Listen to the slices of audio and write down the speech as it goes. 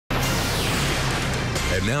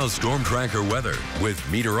And now Storm Tracker weather with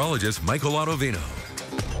meteorologist Michael Autovino.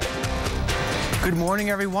 Good morning,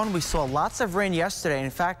 everyone. We saw lots of rain yesterday. In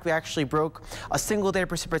fact, we actually broke a single-day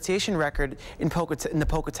precipitation record in the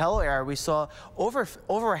Pocatello area. We saw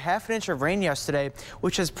over a half an inch of rain yesterday,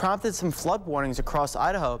 which has prompted some flood warnings across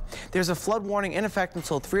Idaho. There's a flood warning in effect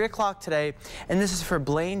until 3 o'clock today, and this is for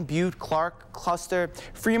Blaine, Butte, Clark, Custer,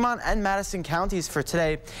 Fremont, and Madison counties for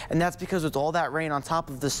today. And that's because with all that rain on top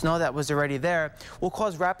of the snow that was already there, will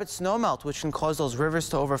cause rapid snowmelt, which can cause those rivers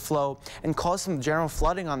to overflow and cause some general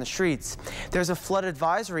flooding on the streets. There's a flood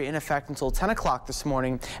advisory in effect until 10 o'clock this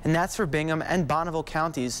morning, and that's for Bingham and Bonneville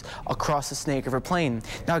counties across the Snake River Plain.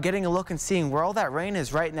 Now, getting a look and seeing where all that rain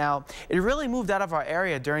is right now, it really moved out of our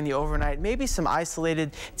area during the overnight. Maybe some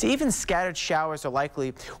isolated to even scattered showers are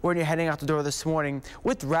likely when you're heading out the door this morning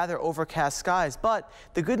with rather overcast skies. But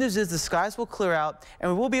the good news is the skies will clear out and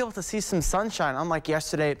we will be able to see some sunshine. Unlike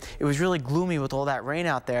yesterday, it was really gloomy with all that rain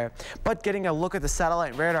out there. But getting a look at the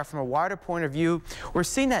satellite radar from a wider point of view, we're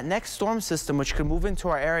seeing that next storm system, which could move into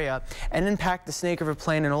our area and impact the Snake River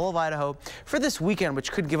Plain and all of Idaho for this weekend,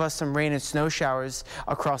 which could give us some rain and snow showers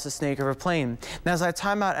across the Snake River Plain. Now, as I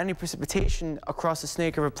time out any precipitation across the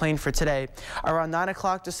Snake River Plain for today, around 9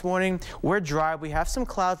 o'clock this morning, we're dry. We have some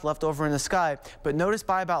clouds left over in the sky, but notice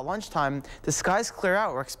by about lunchtime, the skies clear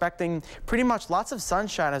out. We're expecting pretty much lots of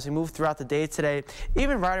sunshine as we move throughout the day today,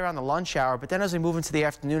 even right around the lunch hour. But then as we move into the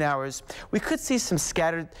afternoon hours, we could see some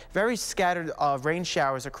scattered, very scattered rain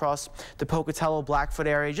showers across the Pocatello, Blackfoot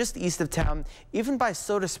area, just east of town, even by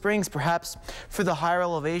Soda Springs, perhaps for the higher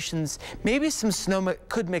elevations. Maybe some snow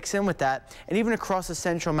could mix in with that, and even across the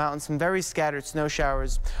Central Mountains, some very scattered snow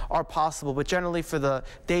showers are possible. But generally for the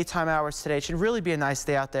daytime hours today, it should really be a nice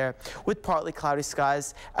day out there with partly cloudy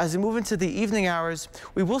skies. As we move into the evening hours,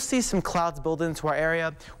 we will see some clouds build into our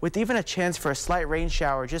area with even a chance for a slight rain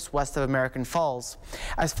shower just west of American Falls.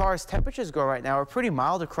 As far as temperatures go right now, we're pretty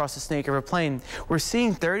mild across the Snake River Plain. We're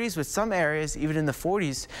seeing 30s with some areas even in the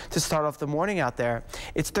 40s to start off the morning out there.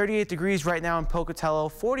 It's 38 degrees right now in Pocatello,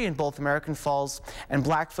 40 in both American Falls and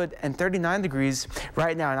Blackfoot, and 39 degrees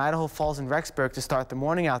right now in Idaho Falls and Rexburg to start the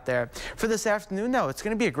morning out there. For this afternoon, though, it's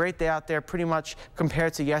going to be a great day out there pretty much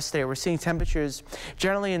compared to yesterday. We're seeing temperatures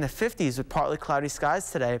generally in the 50s with partly cloudy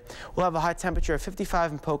skies today. We'll have a high temperature of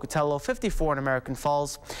 55 in Pocatello, 54 in American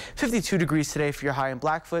Falls, 52 degrees today for your high in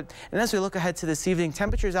Blackfoot. And as we look ahead to this evening,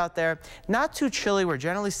 temperatures out there not too chilly. We're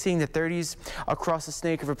generally seeing the 30s across the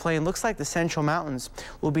Snake River Plain. Looks like the Central Mountains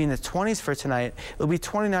will be in the 20s for tonight. It'll be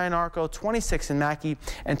 29 in Arco, 26 in Mackey,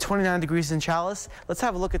 and 29 degrees in Chalice. Let's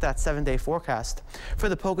have a look at that 7-day forecast. For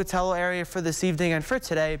the Pocatello area for this evening and for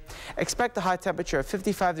today, expect a high temperature of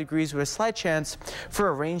 55 degrees with a slight chance for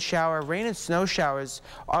a rain shower. Rain and snow showers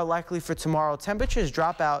are likely for tomorrow. Temperatures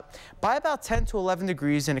drop out by about 10 to 11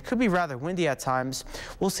 degrees, and it could be rather windy at times.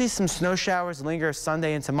 We'll see some snow showers linger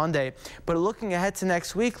Sunday into Monday, but looking ahead to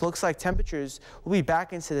next week, looks like temperatures will be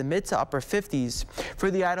back into the mid to upper 50s.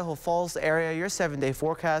 For the Idaho Falls area, your 7-day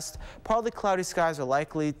forecast, partly cloudy skies are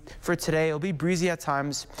likely for today. It'll be breezy at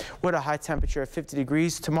times with a high temperature of 50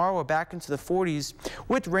 degrees. Tomorrow we're back into the 40s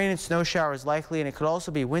with rain and snow showers likely, and it could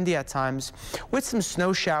also be windy at times with some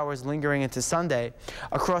snow showers lingering into Sunday.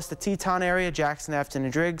 Across the Teton area, Jackson, Afton,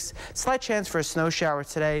 and Driggs, slight chance for a snow shower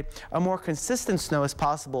today. A more consistent snow is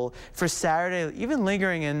possible for Saturday, even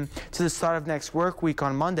lingering in to the start of next work week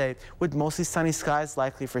on Monday with mostly sunny skies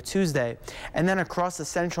likely for Tuesday. And then across the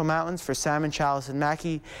Central Mountains for Salmon, Chalice, and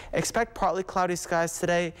Mackey, expect partly cloudy skies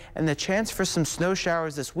today and the chance for some snow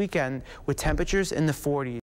showers this weekend with temperatures in the 40s.